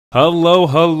Hello,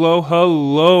 hello,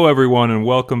 hello everyone, and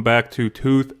welcome back to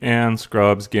Tooth and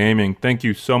Scrubs Gaming. Thank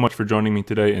you so much for joining me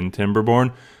today in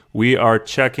Timberborn. We are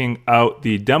checking out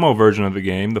the demo version of the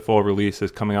game. The full release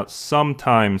is coming out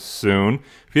sometime soon.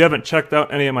 If you haven't checked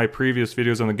out any of my previous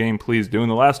videos on the game, please do. In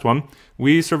the last one,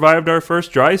 we survived our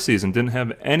first dry season. Didn't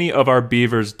have any of our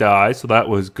beavers die, so that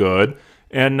was good.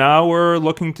 And now we're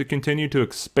looking to continue to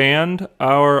expand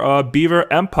our beaver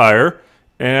empire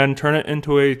and turn it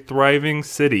into a thriving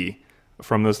city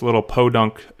from this little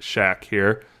podunk shack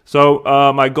here. So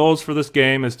my goals for this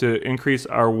game is to increase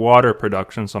our water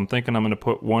production. So I'm thinking I'm going to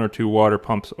put 1 or 2 water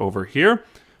pumps over here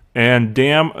and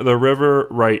dam the river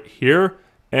right here,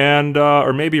 and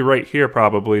or maybe right here,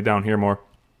 probably down here more,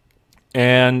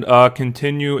 and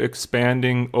continue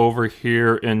expanding over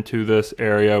here into this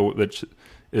area which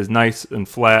is nice and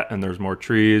flat, and there's more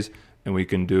trees, and we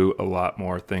can do a lot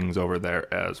more things over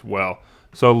there as well.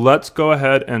 So let's go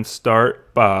ahead and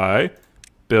start by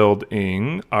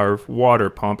building our water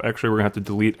pump. Actually, we're going to have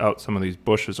to delete out some of these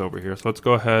bushes over here. So let's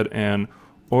go ahead and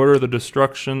order the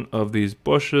destruction of these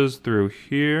bushes through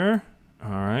here. All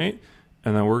right.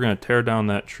 And then we're going to tear down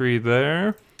that tree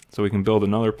there so we can build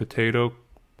another potato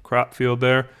crop field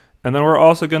there. And then we're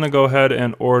also going to go ahead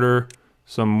and order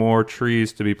some more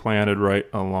trees to be planted right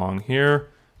along here.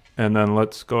 And then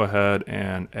let's go ahead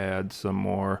and add some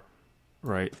more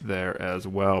right there as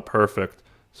well. Perfect.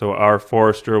 So our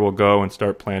forester will go and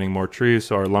start planting more trees,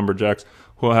 so our lumberjacks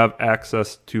will have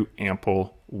access to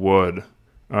ample wood.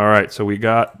 All right, so we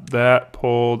got that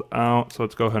pulled out. So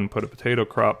let's go ahead and put a potato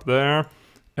crop there.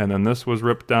 And then this was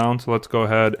ripped down, so let's go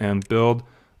ahead and build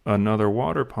another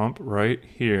water pump right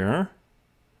here.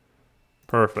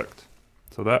 Perfect.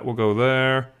 So that will go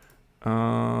there.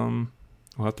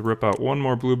 We'll have to rip out one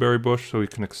more blueberry bush so we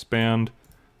can expand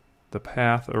the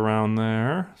path around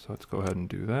there. So let's go ahead and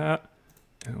do that,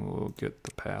 and we'll get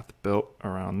the path built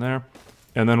around there.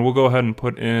 And then we'll go ahead and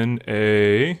put in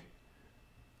a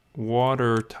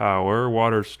water tower,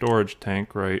 water storage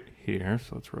tank right here.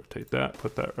 So let's rotate that,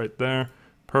 put that right there.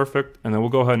 Perfect. And then we'll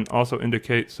go ahead and also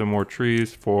indicate some more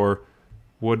trees for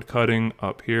wood cutting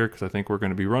up here, because I think we're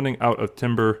going to be running out of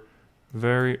timber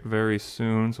very, very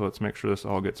soon. So let's make sure this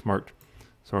all gets marked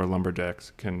so our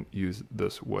lumberjacks can use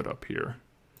this wood up here.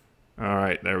 All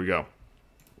right, there we go.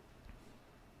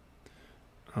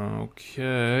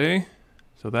 Okay,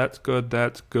 so that's good,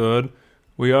 that's good.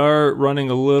 We are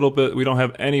running a little bit, we don't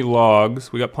have any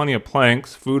logs. We got plenty of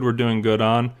planks, food we're doing good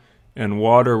on, and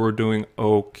water we're doing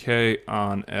okay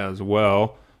on as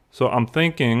well. So I'm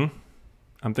thinking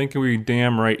we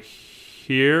dam right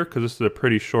here, because this is a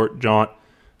pretty short jaunt.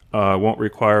 Won't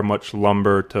require much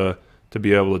lumber to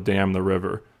be able to dam the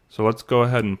river. So let's go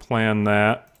ahead and plan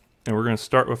that. And we're going to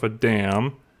start with a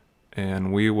dam,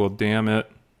 and we will dam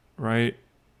it right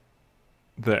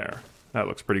there. That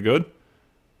looks pretty good.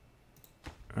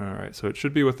 All right, so it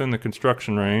should be within the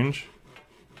construction range.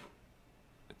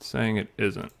 It's saying it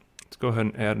isn't. Let's go ahead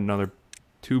and add another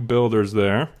 2 builders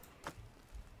there.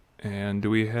 And do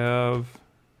we have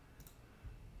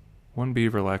 1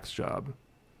 beaver lacks job?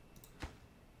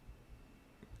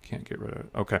 Can't get rid of it.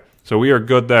 Okay, so we are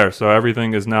good there. So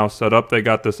everything is now set up. They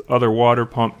got this other water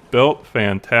pump built.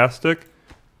 Fantastic.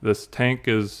 This tank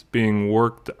is being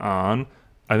worked on.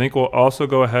 I think we'll also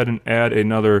go ahead and add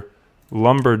another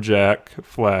lumberjack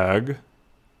flag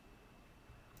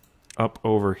up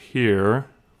over here.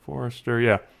 Forester,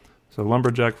 yeah. So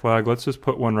lumberjack flag. Let's just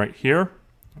put one right here.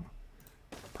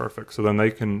 Perfect. So then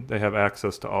they have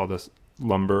access to all this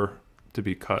lumber to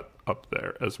be cut up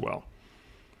there as well.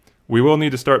 We will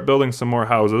need to start building some more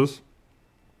houses.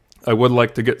 I would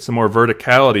like to get some more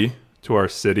verticality to our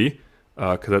city,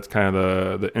 because that's kind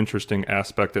of the interesting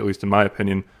aspect, at least in my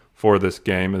opinion, for this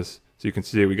game. Is, so you can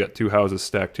see we got 2 houses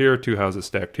stacked here, 2 houses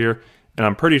stacked here, and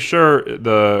I'm pretty sure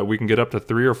we can get up to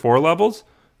 3 or 4 levels.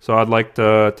 So I'd like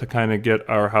to kind of get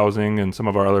our housing and some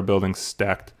of our other buildings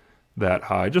stacked that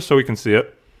high, just so we can see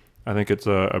it. I think it's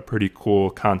a pretty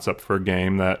cool concept for a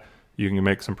game, that you can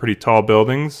make some pretty tall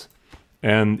buildings,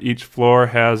 and each floor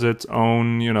has its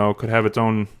own, could have its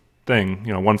own thing.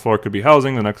 One floor could be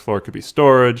housing, the next floor could be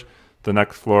storage, the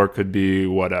next floor could be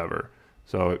whatever.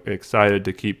 So excited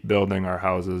to keep building our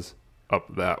houses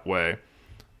up that way.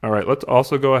 All right, let's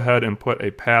also go ahead and put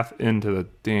a path into the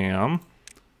dam.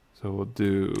 So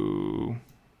we'll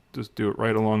just do it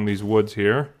right along these woods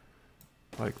here,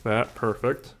 like that.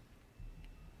 Perfect.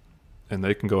 And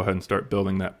they can go ahead and start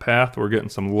building that path. We're getting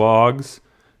some logs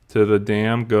to the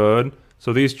dam. Good.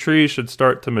 So these trees should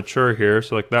start to mature here.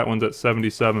 So like that one's at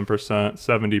 77%,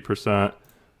 70%.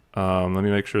 Let me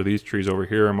make sure these trees over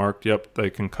here are marked. Yep, they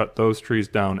can cut those trees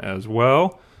down as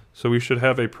well. So we should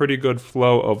have a pretty good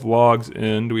flow of logs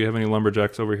in. Do we have any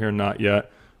lumberjacks over here? Not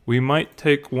yet. We might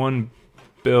take one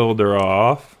builder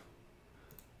off.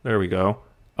 There we go.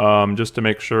 Just to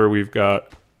make sure we've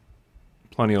got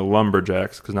plenty of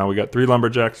lumberjacks, because now we got 3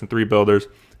 lumberjacks and 3 builders,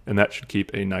 and that should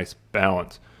keep a nice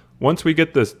balance. Once we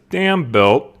get this dam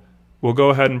built, we'll go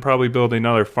ahead and probably build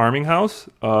another farming house,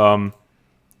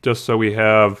 just so we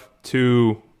have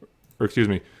 2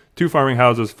 farming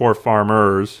houses for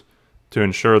farmers to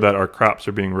ensure that our crops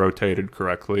are being rotated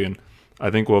correctly. And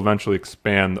I think we'll eventually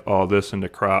expand all this into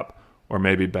crop, or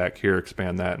maybe back here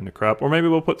expand that into crop, or maybe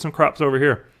we'll put some crops over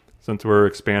here since we're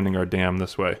expanding our dam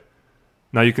this way.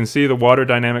 Now you can see the water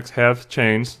dynamics have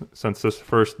changed since this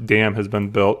first dam has been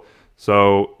built.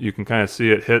 So you can kind of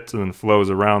see it hits and then flows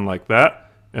around like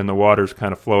that, and the water's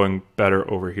kind of flowing better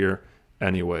over here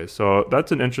anyway. So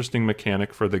that's an interesting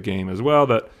mechanic for the game as well,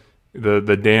 that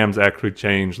the dams actually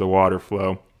change the water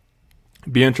flow.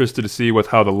 Be interested to see with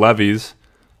how the levees,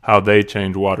 how they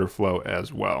change water flow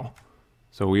as well.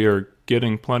 So we are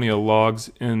getting plenty of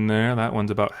logs in there. That one's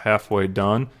about halfway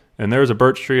done. And there's a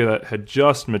birch tree that had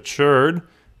just matured,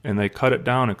 and they cut it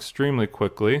down extremely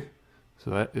quickly.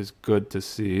 So that is good to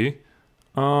see.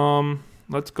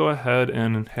 Let's go ahead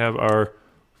and have our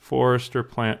forester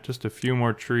plant just a few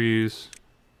more trees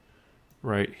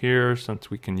right here,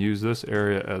 since we can use this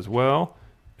area as well.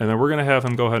 And then we're going to have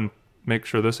him go ahead and make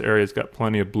sure this area's got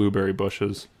plenty of blueberry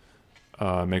bushes.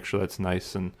 Make sure that's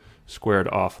nice and squared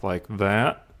off like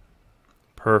that.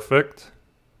 Perfect.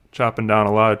 Chopping down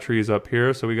a lot of trees up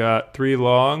here. So we got 3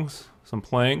 logs, some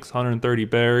planks, 130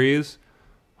 berries,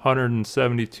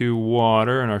 172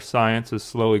 water, and our science is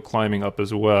slowly climbing up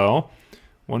as well.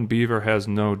 1 beaver has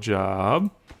no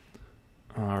job.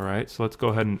 Alright, so let's go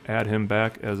ahead and add him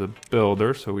back as a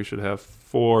builder. So we should have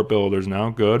 4 builders now.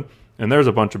 Good. And there's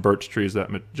a bunch of birch trees that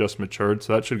just matured,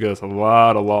 so that should get us a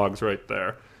lot of logs right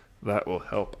there. That will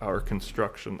help our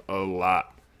construction a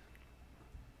lot.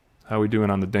 How are we doing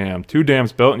on the dam? 2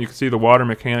 dams built, and you can see the water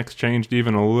mechanics changed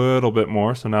even a little bit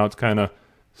more, so now it's kind of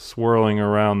swirling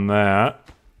around that.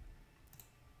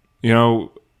 You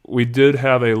know, we did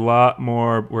have a lot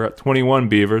more. We're at 21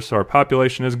 beavers, so our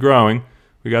population is growing.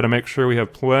 We got to make sure we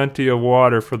have plenty of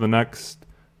water for the next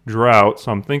drought,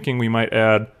 so I'm thinking we might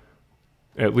add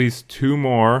at least 2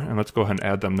 more, and let's go ahead and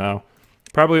add them now.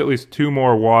 Probably at least 2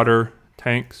 more water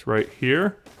tanks right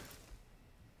here,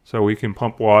 so we can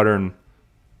pump water and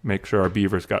make sure our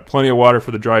beavers got plenty of water for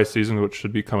the dry season, which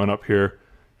should be coming up here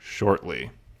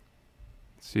shortly.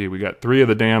 Let's see, we got 3 of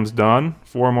the dams done,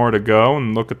 4 more to go,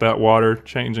 and look at that water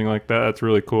changing like that. That's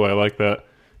really cool. I like that.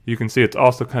 You can see it's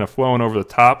also kind of flowing over the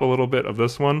top a little bit of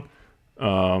this one,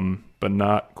 but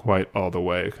not quite all the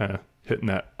way, kind of hitting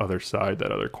that other side,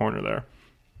 that other corner there.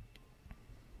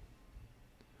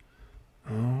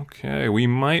 Okay, we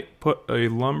might put a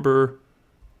lumber.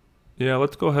 Yeah,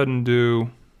 let's go ahead and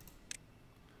do.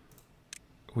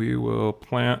 We will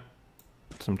plant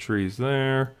some trees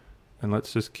there, and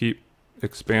let's just keep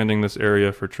expanding this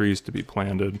area for trees to be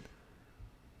planted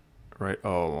right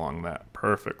all along that.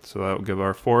 Perfect. So that will give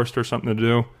our forester something to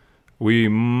do. We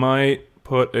might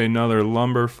put another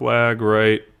lumber flag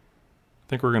right. I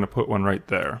think we're going to put one right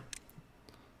there.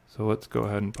 So let's go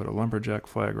ahead and put a lumberjack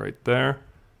flag right there.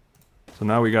 So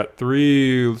now we got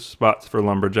 3 spots for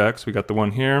lumberjacks. We got the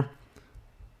one here,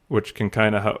 which can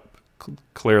kind of help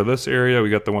clear this area. We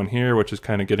got the one here, which is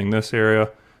kind of getting this area.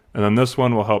 And then this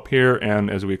one will help here, and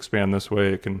as we expand this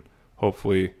way, it can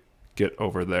hopefully get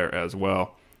over there as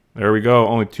well. There we go.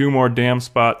 Only 2 more dam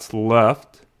spots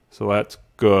left, so that's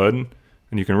good.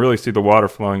 And you can really see the water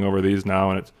flowing over these now,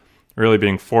 and it's really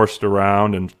being forced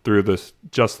around and through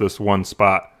just this one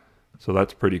spot. So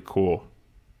that's pretty cool.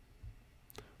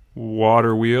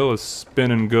 Water wheel is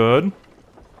spinning good.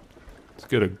 Let's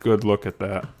get a good look at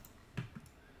that.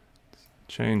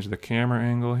 Change the camera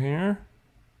angle here.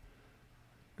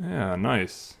 Yeah,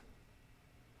 nice.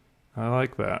 I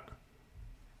like that.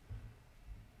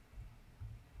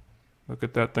 Look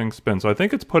at that thing spin. So I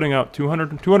think it's putting out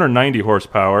 290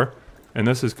 horsepower, and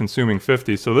this is consuming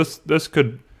 50. So this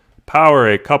could power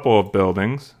a couple of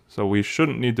buildings. So we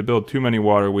shouldn't need to build too many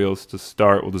water wheels to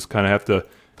start. We'll just kind of have to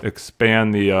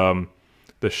expand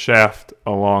the shaft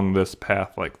along this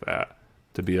path like that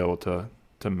to be able to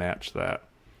match that.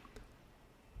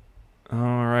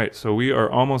 All right, so we are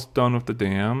almost done with the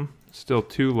dam. Still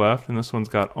 2 left, and this one's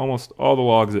got almost all the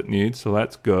logs it needs, so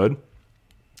that's good.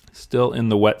 Still in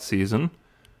the wet season.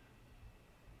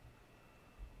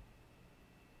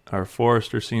 Our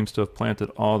forester seems to have planted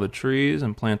all the trees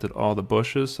and planted all the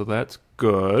bushes, so that's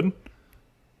good.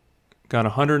 Got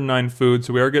 109 food,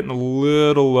 so we are getting a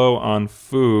little low on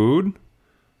food.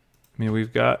 I mean,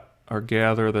 we've got our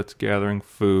gatherer that's gathering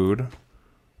food.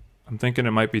 I'm thinking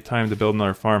it might be time to build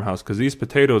another farmhouse because these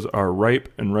potatoes are ripe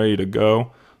and ready to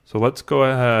go. So let's go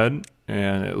ahead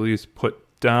and at least put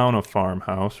down a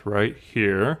farmhouse right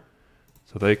here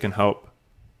so they can help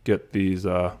get these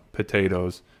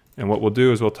potatoes. And what we'll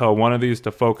do is we'll tell one of these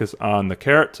to focus on the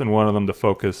carrots and one of them to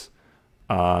focus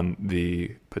on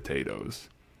the potatoes.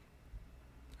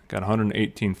 Got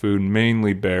 118 food,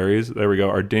 mainly berries. There we go.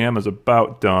 Our dam is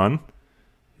about done.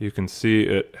 You can see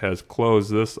it has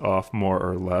closed this off more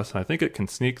or less. I think it can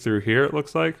sneak through here, it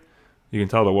looks like. You can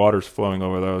tell the water's flowing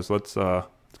over those. Let's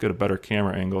get a better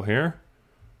camera angle here.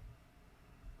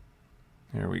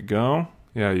 There we go.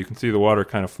 Yeah, you can see the water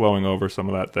kind of flowing over some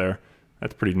of that there.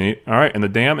 That's pretty neat. All right, and the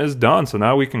dam is done. So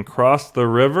now we can cross the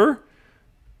river.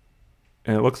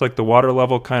 And it looks like the water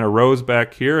level kind of rose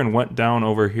back here and went down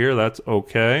over here. That's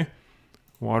okay.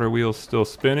 Water wheel's still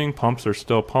spinning. Pumps are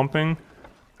still pumping.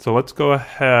 So let's go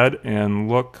ahead and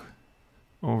look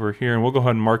over here. And we'll go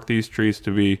ahead and mark these trees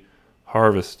to be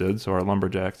harvested so our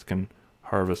lumberjacks can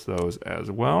harvest those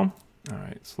as well. All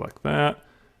right, select that.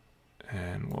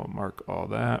 And we'll mark all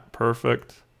that.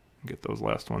 Perfect. Get those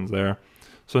last ones there.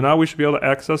 So now we should be able to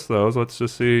access those. Let's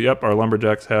just see. Yep, our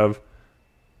lumberjacks have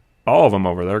all of them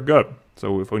over there. Good.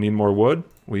 So if we need more wood,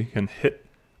 we can hit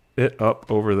it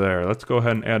up over there. Let's go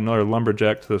ahead and add another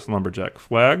lumberjack to this lumberjack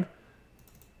flag,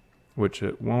 which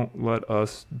it won't let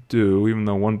us do, even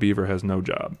though one beaver has no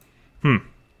job.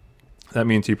 That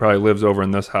means he probably lives over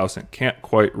in this house and can't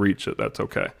quite reach it. That's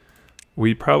okay.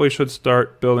 We probably should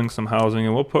start building some housing,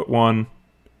 and we'll put one.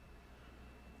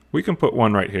 We can put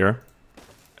one right here,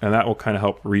 and that will kind of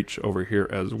help reach over here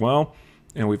as well.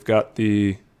 And we've got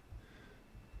the...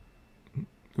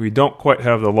 We don't quite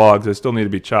have the logs. They still need to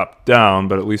be chopped down,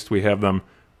 but at least we have them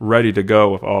ready to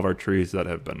go with all of our trees that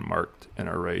have been marked and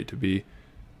are ready to be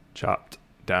chopped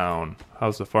down.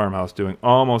 How's the farmhouse doing?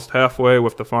 Almost halfway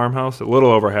with the farmhouse, a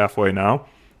little over halfway now.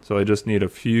 So I just need a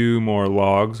few more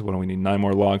logs. What do we need? 9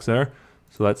 more logs there.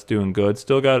 So that's doing good.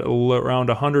 Still got around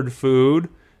 100 food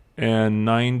and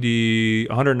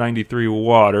 193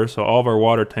 water. So all of our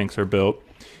water tanks are built.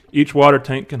 Each water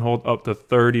tank can hold up to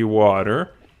 30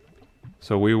 water.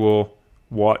 So we will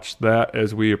watch that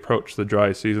as we approach the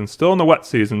dry season. Still in the wet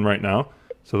season right now.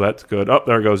 So that's good. Oh,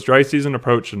 there it goes. Dry season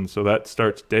approaching. So that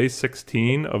starts day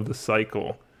 16 of the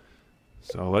cycle.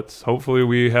 So let's hopefully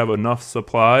we have enough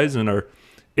supplies and are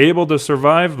able to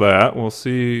survive that. We'll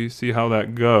see how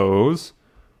that goes.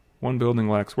 One building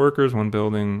lacks workers. One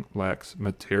building lacks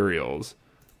materials.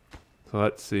 So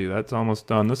let's see. That's almost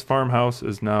done. This farmhouse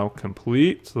is now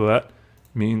complete. So that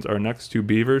means our next 2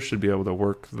 beavers should be able to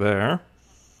work there.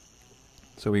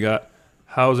 So we got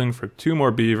housing for 2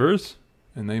 more beavers.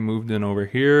 And they moved in over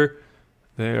here.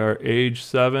 They are age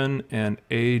 7 and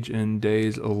age in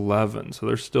days 11. So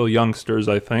they're still youngsters,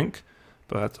 I think.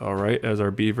 But that's all right. As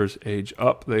our beavers age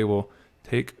up, they will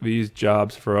take these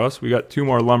jobs for us. We got 2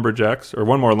 more lumberjacks, or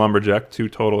 1 more lumberjack, 2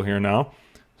 total here now.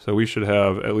 So we should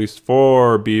have at least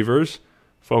 4 beavers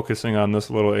focusing on this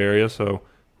little area. So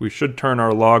we should turn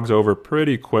our logs over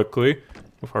pretty quickly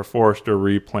with our forester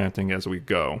replanting as we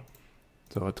go.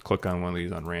 So let's click on one of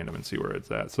these on random and see where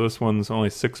it's at. So this one's only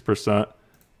 6%.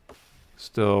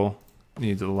 Still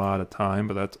needs a lot of time,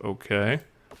 but that's okay.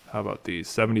 How about these?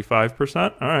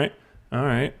 75%? All right. All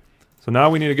right. So now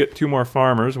we need to get 2 more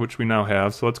farmers, which we now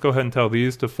have. So let's go ahead and tell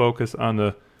these to focus on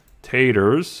the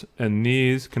taters, and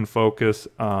these can focus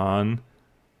on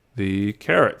the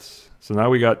carrots. So now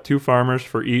we got 2 farmers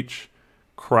for each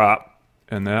crop,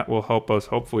 and that will help us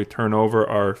hopefully turn over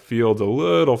our fields a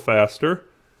little faster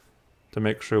to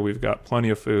make sure we've got plenty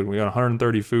of food. We got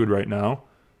 130 food right now.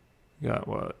 We got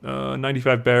what?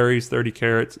 95 berries, 30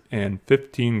 carrots, and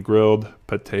 15 grilled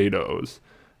potatoes.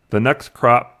 The next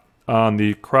crop on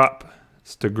the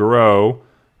crops to grow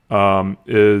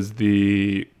is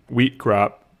the wheat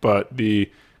crop, but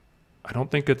I don't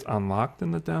think it's unlocked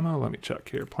in the demo. Let me check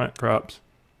here. Plant crops.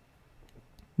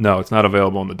 No, it's not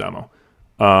available in the demo.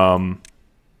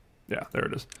 Yeah, there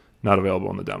it is. Not available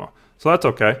in the demo. So that's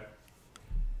okay.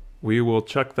 We will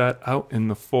check that out in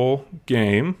the full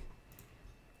game.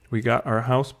 We got our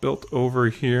house built over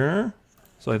here.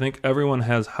 So I think everyone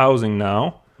has housing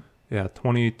now. Yeah,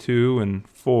 22 and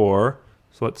 4.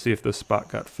 So let's see if this spot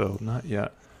got filled. Not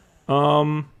yet.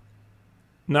 Now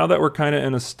that we're kind of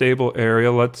in a stable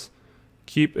area, let's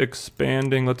keep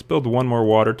expanding. Let's build 1 more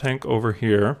water tank over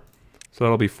here. So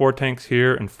that'll be 4 tanks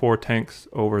here and 4 tanks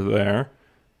over there.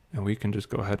 And we can just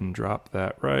go ahead and drop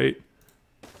that right.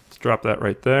 Let's drop that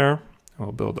right there. And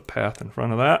we'll build a path in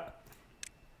front of that.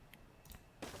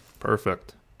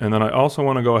 Perfect. And then I also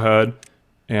want to go ahead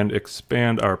and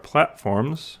expand our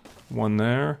platforms One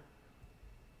there.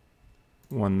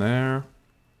 One there.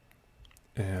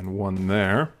 And one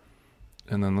there.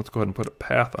 And then let's go ahead and put a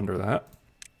path under that.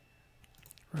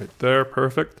 Right there,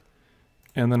 perfect.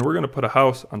 And then we're going to put a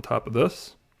house on top of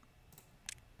this.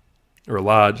 Or a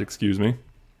lodge, excuse me.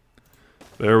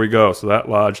 There we go. So that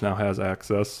lodge now has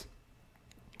access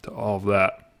to all of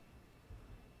that.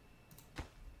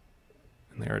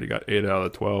 And they already got 8 out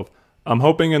of the 12. I'm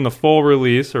hoping in the full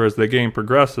release, or as the game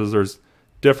progresses, there's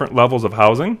different levels of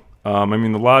housing. I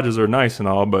mean, the lodges are nice and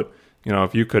all, but you know,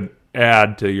 if you could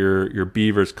add to your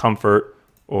beavers' comfort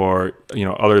or you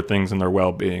know other things in their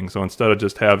well-being. So instead of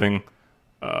just having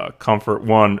comfort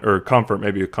 1 or comfort,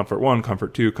 maybe a comfort 1,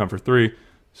 comfort 2, comfort 3,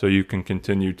 so you can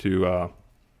continue to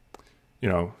you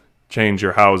know, change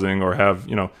your housing or have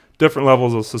you know different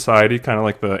levels of society, kind of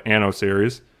like the Anno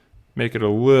series. Make it a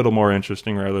little more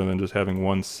interesting rather than just having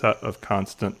one set of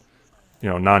constant, you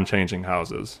know, non-changing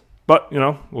houses. But, you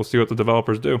know, we'll see what the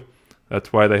developers do.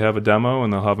 That's why they have a demo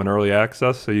and they'll have an early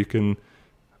access so you can,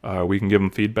 we can give them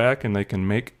feedback and they can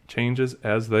make changes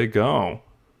as they go.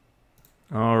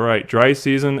 All right, dry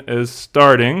season is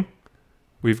starting.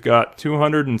 We've got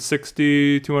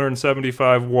 260,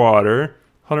 275 water,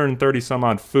 130 some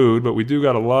odd food, but we do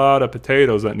got a lot of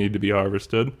potatoes that need to be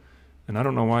harvested. And I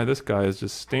don't know why this guy is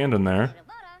just standing there.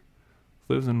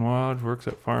 Lives in Wild, works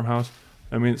at farmhouse.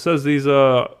 I mean, it says these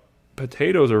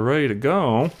potatoes are ready to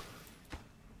go.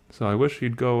 So I wish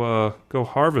he'd go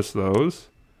harvest those.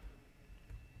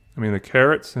 I mean, the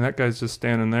carrots, and that guy's just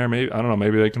standing there. Maybe, I don't know,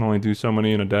 maybe they can only do so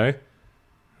many in a day.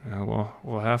 Well,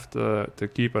 we'll have to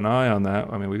keep an eye on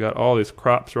that. I mean, we got all these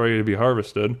crops ready to be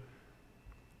harvested.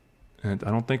 And I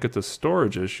don't think it's a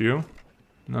storage issue.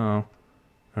 No.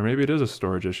 Or maybe it is a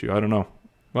storage issue. I don't know.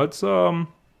 Let's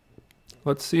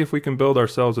see if we can build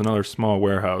ourselves another small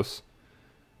warehouse.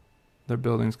 Their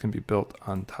buildings can be built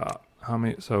on top. How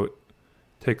many? So it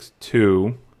takes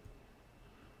 2.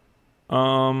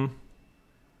 Can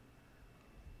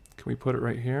we put it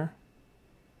right here?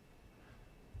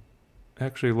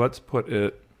 Actually, let's put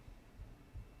it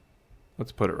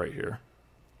right here.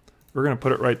 We're going to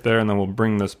put it right there, and then we'll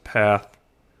bring this path.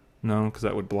 No, because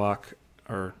that would block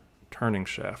our turning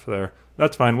shaft there.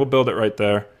 That's fine. We'll build it right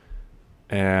there.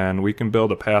 And we can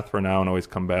build a path for now and always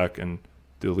come back and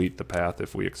delete the path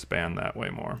if we expand that way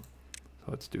more.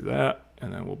 So let's do that.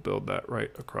 And then we'll build that right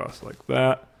across like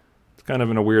that. It's kind of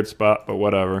in a weird spot, but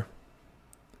whatever.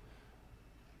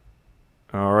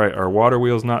 All right, our water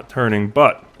wheel's not turning,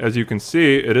 but as you can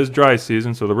see, it is dry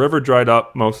season, so the river dried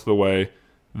up most of the way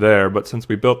there. But since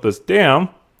we built this dam,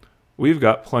 we've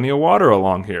got plenty of water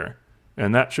along here.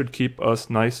 And that should keep us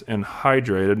nice and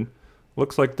hydrated.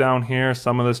 Looks like down here,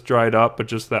 some of this dried up, but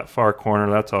just that far corner,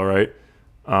 that's all right.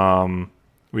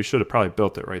 We should have probably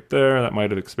built it right there. That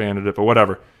might have expanded it, but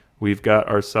whatever. We've got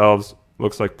ourselves,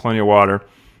 looks like plenty of water.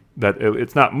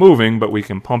 It's not moving, but we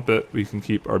can pump it. We can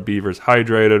keep our beavers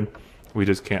hydrated. We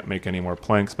just can't make any more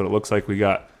planks, but it looks like we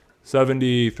got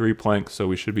 73 planks, so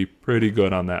we should be pretty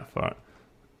good on that front.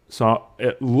 So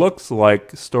it looks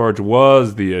like storage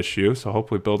was the issue, so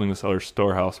hopefully building this other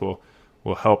storehouse will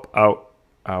help out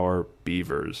our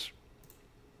beavers.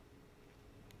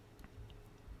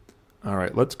 All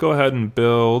right, let's go ahead and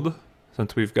build,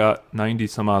 since we've got 90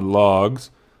 some odd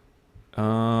logs.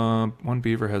 One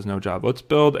beaver has no job. Let's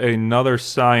build another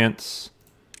science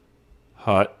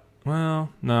hut. Well,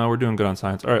 no, we're doing good on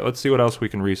science. All right, let's see what else we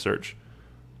can research.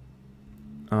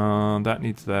 That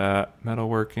needs that.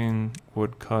 Metalworking,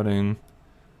 wood cutting,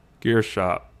 gear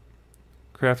shop.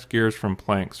 Crafts gears from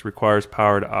planks. Requires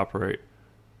power to operate.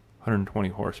 120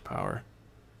 horsepower.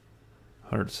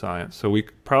 100 science. So we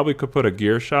probably could put a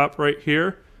gear shop right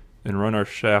here and run our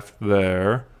shaft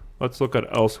there. Let's look at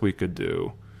what else we could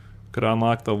do. Could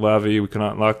unlock the levee. We could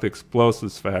unlock the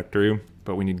explosives factory,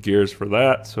 but we need gears for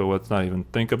that, so let's not even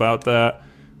think about that.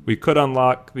 We could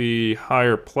unlock the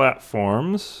higher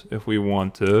platforms if we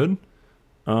wanted.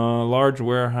 Large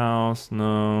warehouse,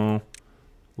 no.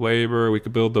 Labor, we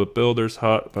could build the builder's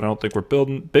hut, but I don't think we're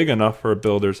building big enough for a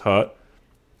builder's hut.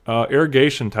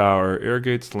 Irrigation tower,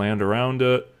 irrigates land around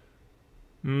it.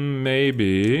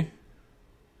 Maybe.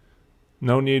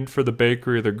 No need for the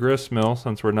bakery or the grist mill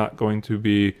since we're not going to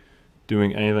be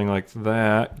doing anything like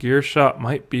that. Gear shop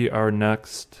might be our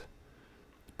next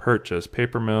purchase.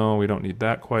 Paper mill, we don't need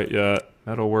that quite yet.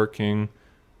 Metalworking,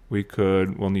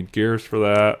 we'll need gears for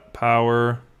that.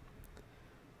 Power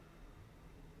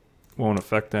won't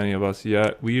affect any of us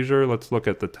yet. Leisure, let's look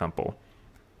at the temple.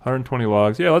 120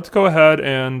 logs. Yeah, let's go ahead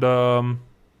and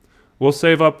we'll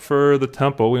save up for the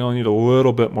temple. We only need a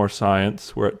little bit more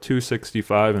science. We're at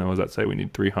 265, and what does that say? We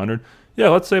need 300. Yeah,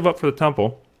 let's save up for the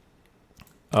temple.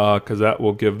 because that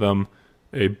will give them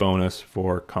a bonus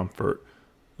for comfort.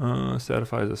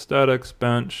 Satisfies aesthetics,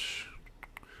 bench,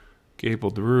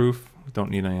 gabled roof. We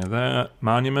don't need any of that.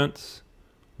 Monuments,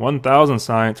 1,000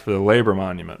 science for the labor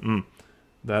monument.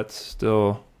 That's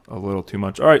still a little too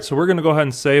much. All right, so we're going to go ahead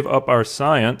and save up our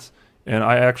science, and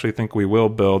I actually think we will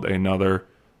build another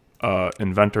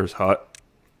inventor's hut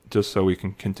just so we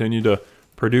can continue to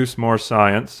produce more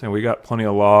science. And we got plenty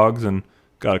of logs and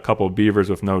got a couple of beavers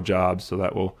with no jobs, so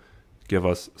that will give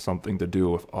us something to do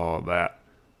with all of that.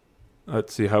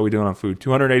 Let's see how we doing on food.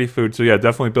 280 food. So yeah,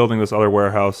 definitely building this other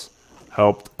warehouse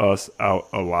helped us out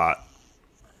a lot.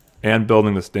 And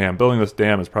building this dam. Building this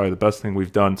dam is probably the best thing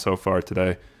we've done so far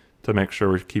today to make sure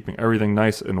we're keeping everything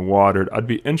nice and watered. I'd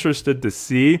be interested to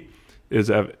see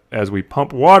is as we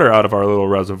pump water out of our little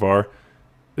reservoir,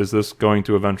 is this going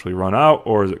to eventually run out,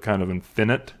 or is it kind of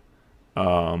infinite? I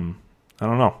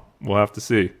don't know. We'll have to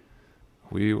see.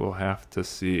 We will have to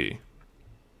see.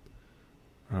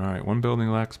 All right, one building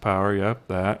lacks power. Yep,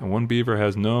 that. And one beaver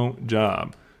has no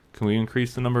job. Can we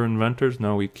increase the number of inventors?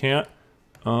 No, we can't.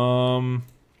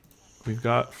 We've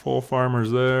got full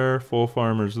farmers there, full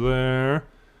farmers there.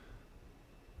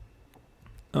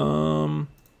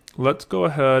 Let's go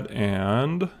ahead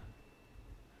and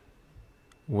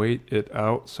wait it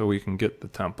out so we can get the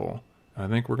temple. I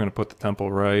think we're going to put the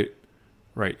temple right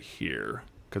here,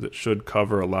 because it should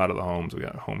cover a lot of the homes. We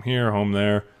got a home here, home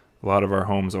there, a lot of our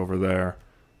homes over there.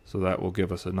 So that will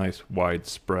give us a nice wide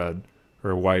spread,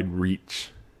 or a wide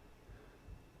reach.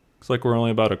 Looks like we're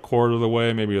only about a quarter of the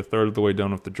way, maybe a third of the way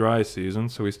done with the dry season.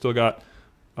 So we still got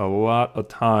a lot of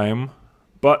time,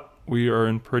 but we are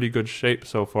in pretty good shape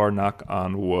so far, knock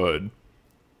on wood.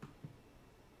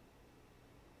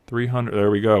 300,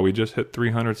 there we go. We just hit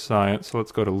 300 science. So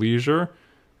let's go to leisure,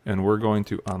 and we're going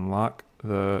to unlock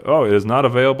the, oh, it is not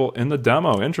available in the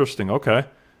demo. Interesting, okay.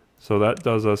 So that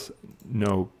does us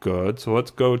no good. So let's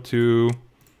go to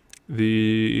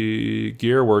the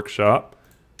gear workshop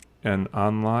and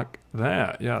unlock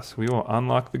that. Yes, we will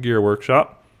unlock the gear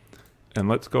workshop. And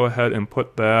let's go ahead and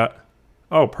put that.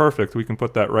 Oh, perfect. We can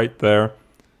put that right there.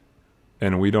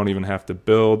 And we don't even have to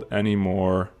build any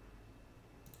more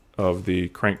of the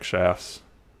crankshafts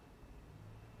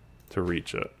to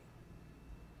reach it.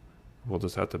 We'll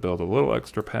just have to build a little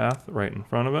extra path right in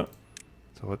front of it.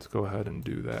 So let's go ahead and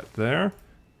do that there.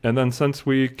 And then since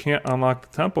we can't unlock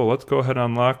the temple, let's go ahead and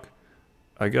unlock,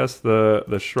 I guess,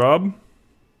 the shrub.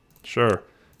 Sure.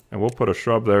 And we'll put a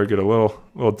shrub there, get a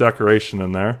little decoration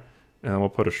in there. And we'll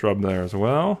put a shrub there as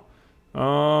well.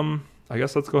 I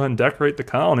guess let's go ahead and decorate the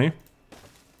colony.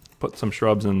 Put some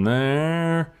shrubs in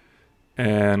there.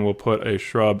 And we'll put a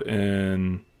shrub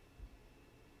in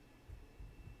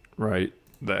right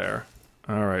there.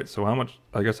 All right, so how much,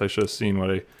 I guess I should have seen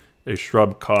what a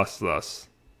shrub costs us.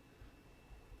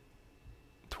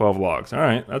 12 logs. All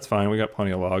right, that's fine. We got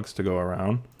plenty of logs to go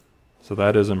around. So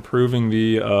that is improving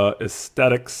the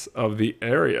aesthetics of the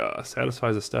area.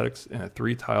 Satisfies aesthetics in a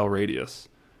 3-tile radius.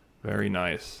 Very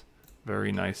nice.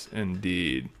 Very nice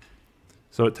indeed.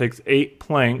 So it takes 8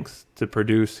 planks to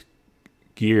produce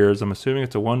gears. I'm assuming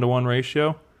it's a 1-to-1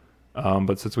 ratio.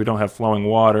 But since we don't have flowing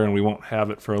water and we won't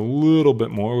have it for a little bit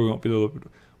more, we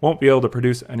won't be able to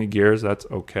produce any gears. That's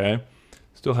okay.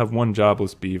 Still have one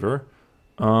jobless beaver.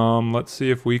 Let's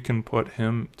see if we can put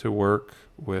him to work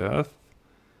with.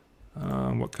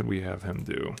 What could we have him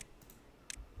do?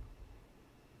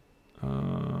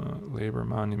 Labor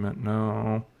monument,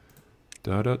 no.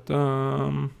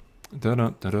 Da-da-dum.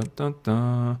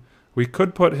 Da-da-da-da-da-da. We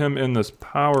could put him in this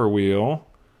power wheel.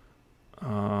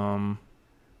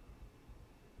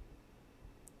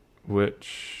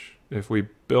 Which, if we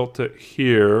built it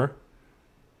here,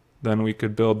 then we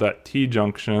could build that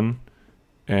T-junction.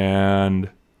 And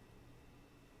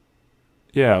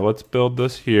yeah, let's build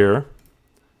this here.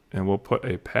 And we'll put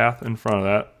a path in front of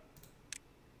that.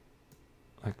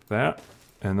 Like that.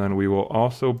 And then we will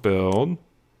also build,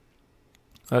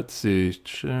 let's see,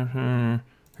 here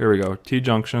we go,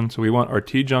 T-junction. So we want our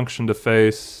T-junction to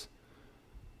face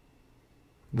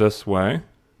this way.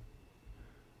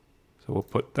 So we'll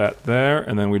put that there,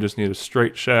 and then we just need a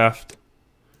straight shaft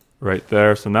right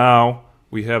there. So now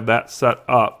we have that set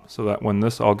up so that when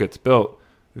this all gets built,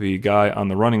 the guy on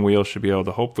the running wheel should be able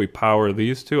to hopefully power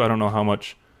these two. I don't know how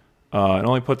much, it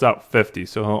only puts out 50,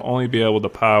 so he'll only be able to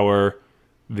power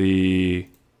the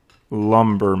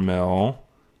lumber mill,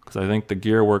 because I think the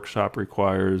gear workshop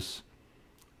requires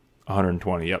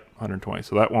 120. Yep, 120.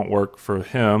 So that won't work for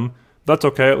him. That's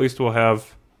okay. At least we'll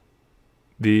have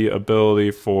the ability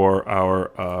for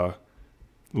our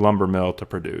lumber mill to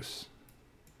produce.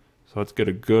 So let's get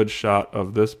a good shot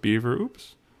of this beaver.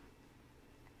 Oops.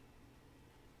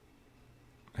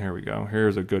 Here we go.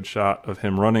 Here's a good shot of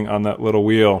him running on that little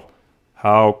wheel.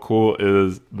 How cool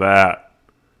is that?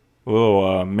 A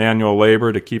little manual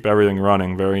labor to keep everything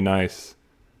running. Very nice.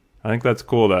 I think that's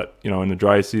cool that, you know, in the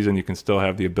dry season you can still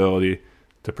have the ability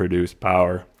to produce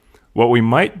power. What we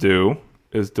might do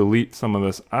is delete some of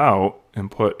this out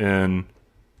and put in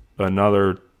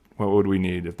another, what would we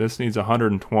need? If this needs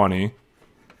 120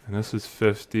 and this is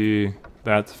 50,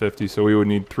 that's 50, so we would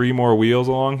need 3 more wheels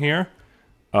along here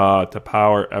to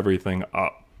power everything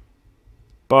up.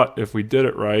 But if we did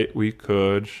it right, we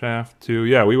could shaft to,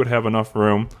 yeah, we would have enough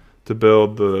room to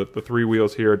build the 3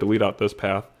 wheels here, delete out this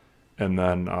path, and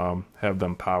then have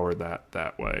them power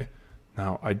that way.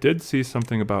 Now, I did see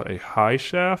something about a high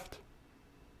shaft.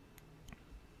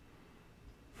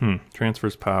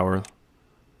 Transfers power.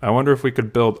 I wonder if we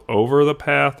could build over the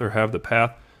path or have the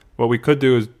path. What we could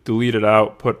do is delete it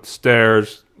out, put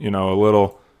stairs, you know, a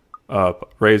little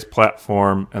raised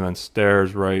platform, and then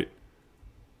stairs right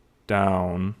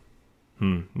down.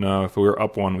 No, if we were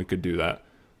up one, we could do that.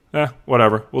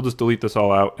 Whatever. We'll just delete this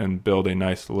all out and build a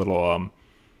nice little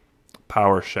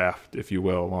power shaft, if you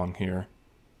will, along here.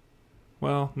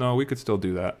 Well, no, we could still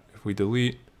do that. If we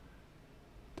delete,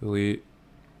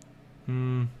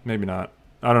 maybe not.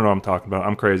 I don't know what I'm talking about.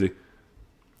 I'm crazy.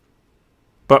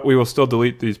 But we will still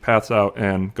delete these paths out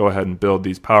and go ahead and build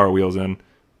these power wheels in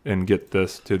and get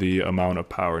this to the amount of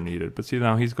power needed. But see,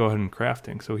 now he's going ahead and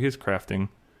crafting. So he is crafting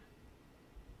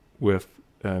with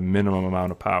a minimum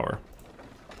amount of power.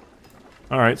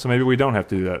 All right, so maybe we don't have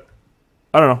to do that.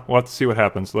 I don't know. We'll have to see what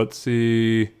happens. Let's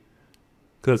see.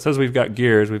 Because it says we've got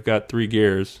gears. We've got 3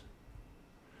 gears.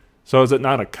 So is it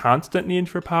not a constant need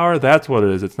for power? That's what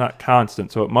it is. It's not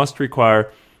constant. So it must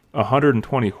require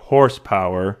 120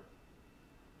 horsepower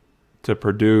to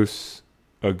produce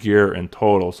a gear in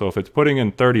total. So if it's putting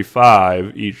in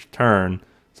 35 each turn,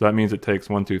 so that means it takes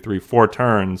 1, 2, 3, 4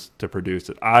 turns to produce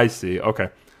it. I see. Okay.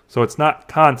 So it's not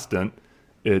constant.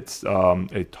 It's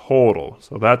a total.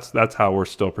 So that's how we're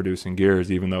still producing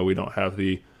gears, even though we don't have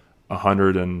the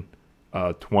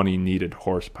 120 needed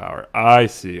horsepower. I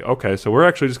see. Okay, so we're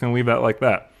actually just going to leave that like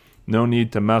that. No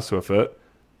need to mess with it.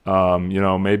 You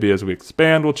know, maybe as we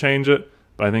expand, we'll change it.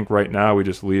 But I think right now we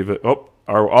just leave it. Oh,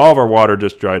 all of our water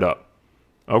just dried up.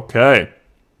 Okay.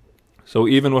 So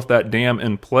even with that dam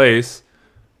in place,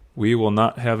 we will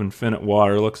not have infinite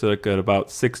water. Looks like at about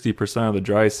 60% of the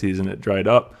dry season it dried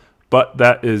up. But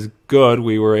that is good.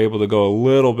 We were able to go a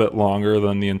little bit longer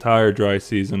than the entire dry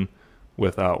season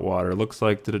without water. Looks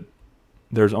like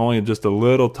there's only just a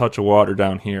little touch of water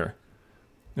down here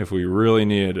if we really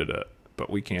needed it. But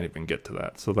we can't even get to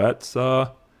that. So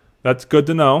that's good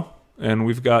to know. And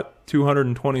we've got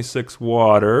 226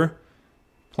 water,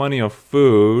 plenty of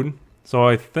food. So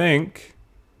I think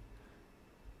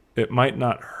it might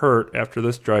not hurt after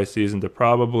this dry season to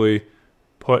probably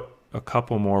put a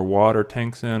couple more water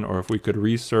tanks in, or if we could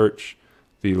research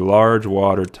the large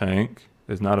water tank.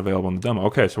 Is not available in the demo.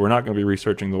 Okay, so we're not going to be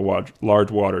researching the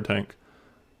large water tank.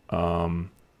 So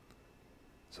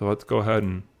let's go ahead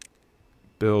and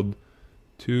build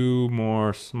 2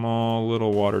 more small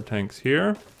little water tanks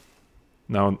here.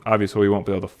 Now, obviously, we won't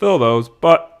be able to fill those,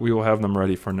 but we will have them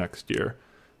ready for next year.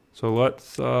 So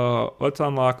let's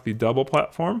unlock the double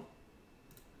platform.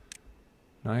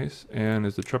 Nice. And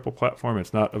is the triple platform?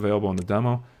 It's not available in the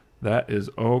demo. That is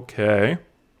okay.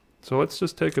 So let's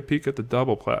just take a peek at the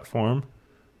double platform.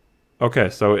 Okay,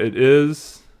 so it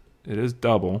is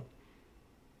double,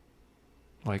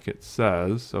 like it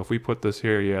says. So if we put this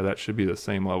here, yeah, that should be the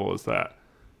same level as that.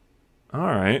 All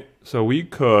right, so we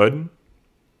could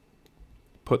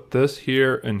put this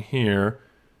here and here,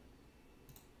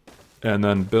 and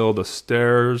then build a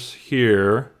stairs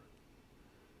here.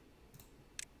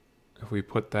 If we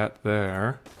put that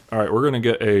there. All right, we're gonna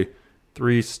get a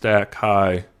 3-stack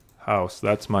high house.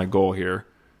 That's my goal here.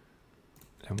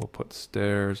 And we'll put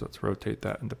stairs. Let's rotate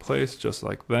that into place just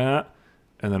like that.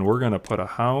 And then we're going to put a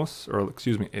house, or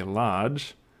excuse me, a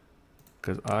lodge,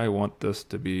 because I want this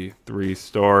to be 3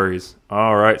 stories.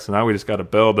 All right, so now we just got to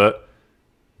build it.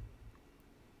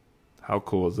 How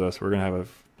cool is this? We're going to have a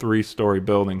 3-story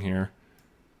building here.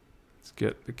 Let's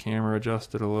get the camera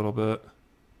adjusted a little bit.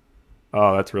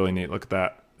 Oh, that's really neat. Look at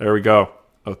that. There we go.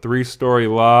 A 3-story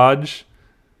lodge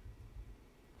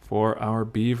for our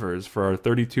beavers, for our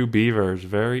 32 beavers.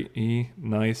 Very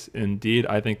nice indeed.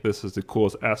 I think this is the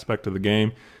coolest aspect of the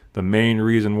game. The main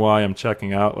reason why I'm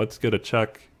checking out. Let's get a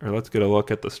look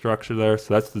at the structure there.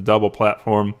 So that's the double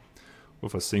platform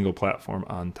with a single platform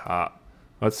on top.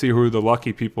 Let's see who the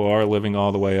lucky people are living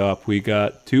all the way up. We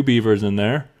got 2 beavers in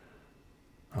there.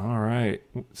 All right.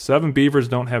 7 beavers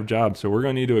don't have jobs, so we're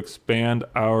going to need to expand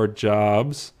our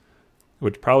jobs.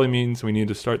 which probably means we need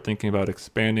to start thinking about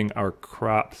expanding our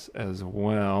crops as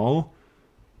well.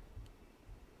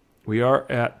 We are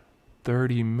at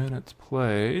 30 minutes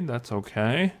played. That's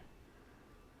okay.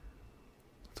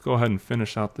 Let's go ahead and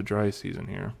finish out the dry season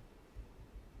here.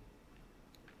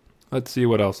 Let's see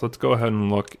what else. Let's go ahead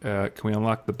and look at, can we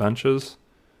unlock the benches?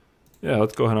 Yeah,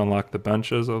 let's go ahead and unlock the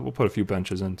benches. We'll put a few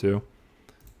benches in too.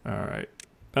 All right,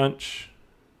 bench.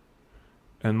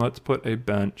 And let's put a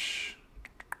bench.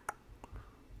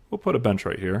 We'll put a bench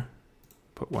right here.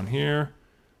 Put one here,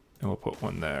 and we'll put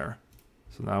one there.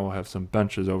 So now we'll have some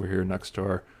benches over here next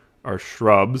to our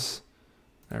shrubs.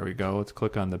 There we go. Let's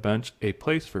click on the bench. A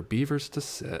place for beavers to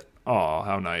sit. Oh,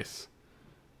 how nice.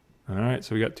 All right,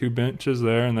 so we got 2 benches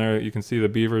there, and there you can see the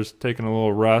beavers taking a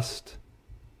little rest.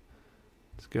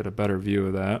 Let's get a better view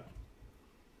of that.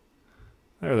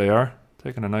 There they are,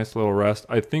 taking a nice little rest.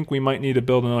 I think we might need to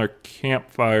build another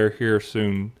campfire here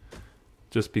soon,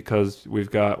 just because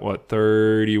we've got, what,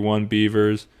 31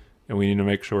 beavers, and we need to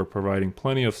make sure we're providing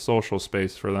plenty of social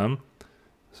space for them.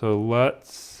 So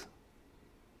let's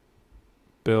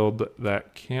build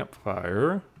that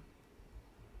campfire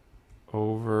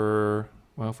over...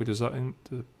 Well, if we decide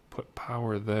to put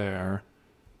power there...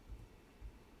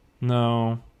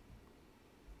 No,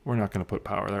 we're not going to put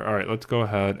power there. All right, let's go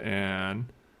ahead and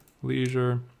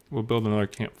leisure. We'll build another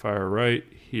campfire right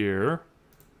here,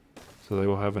 so they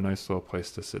will have a nice little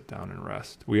place to sit down and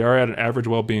rest. We are at an average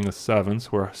well-being of 7, so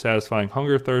we're satisfying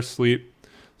hunger, thirst, sleep,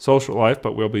 social life,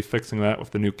 but we'll be fixing that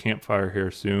with the new campfire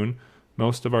here soon.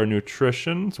 Most of our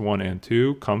nutrition's 1 and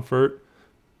 2, comfort.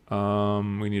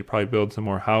 We need to probably build some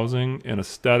more housing, and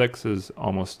aesthetics is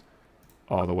almost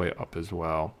all the way up as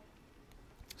well.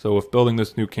 So with building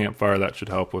this new campfire, that should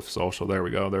help with social. There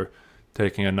we go. They're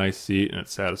taking a nice seat, and it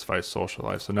satisfies social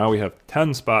life. So now we have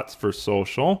 10 spots for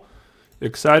social.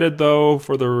 Excited, though,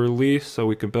 for the release so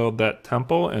we can build that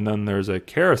temple, and then there's a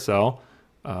carousel.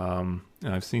 And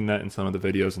I've seen that in some of the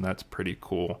videos, and that's pretty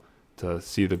cool to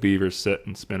see the beavers sit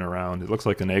and spin around. It looks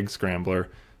like an egg scrambler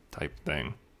type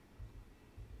thing.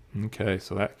 Okay,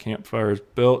 so that campfire is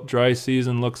built. Dry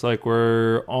season looks like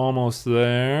we're almost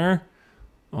there.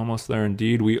 Almost there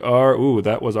indeed. We are. Ooh,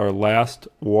 that was our last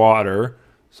water.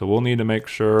 So we'll need to make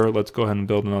sure. Let's go ahead and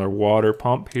build another water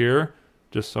pump here,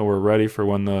 just so we're ready for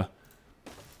when the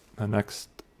next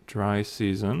dry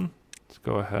season. Let's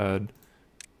go ahead,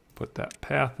 put that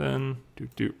path in.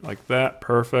 Do like that.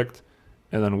 Perfect.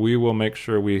 And then we will make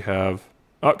sure we have...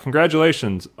 Oh,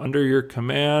 congratulations. Under your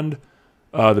command...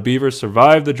 the beavers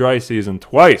survived the dry season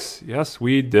twice. Yes,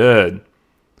 we did.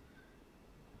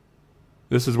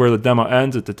 This is where the demo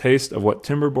ends. It's a taste of what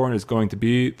Timberborn is going to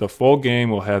be. The full game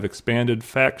will have expanded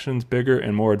factions, bigger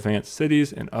and more advanced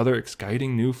cities, and other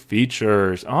exciting new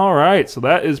features. All right, so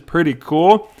that is pretty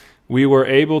cool. We were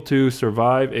able to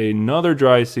survive another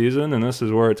dry season, and this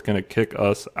is where it's going to kick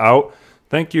us out.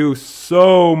 Thank you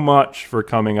so much for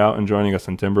coming out and joining us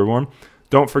in Timberborn.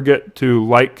 Don't forget to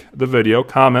like the video,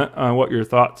 comment on what your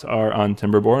thoughts are on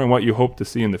Timberborn and what you hope to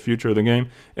see in the future of the game.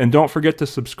 And don't forget to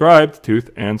subscribe to Tooth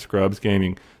and Scrubs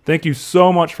Gaming. Thank you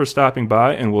so much for stopping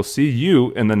by, and we'll see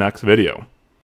you in the next video.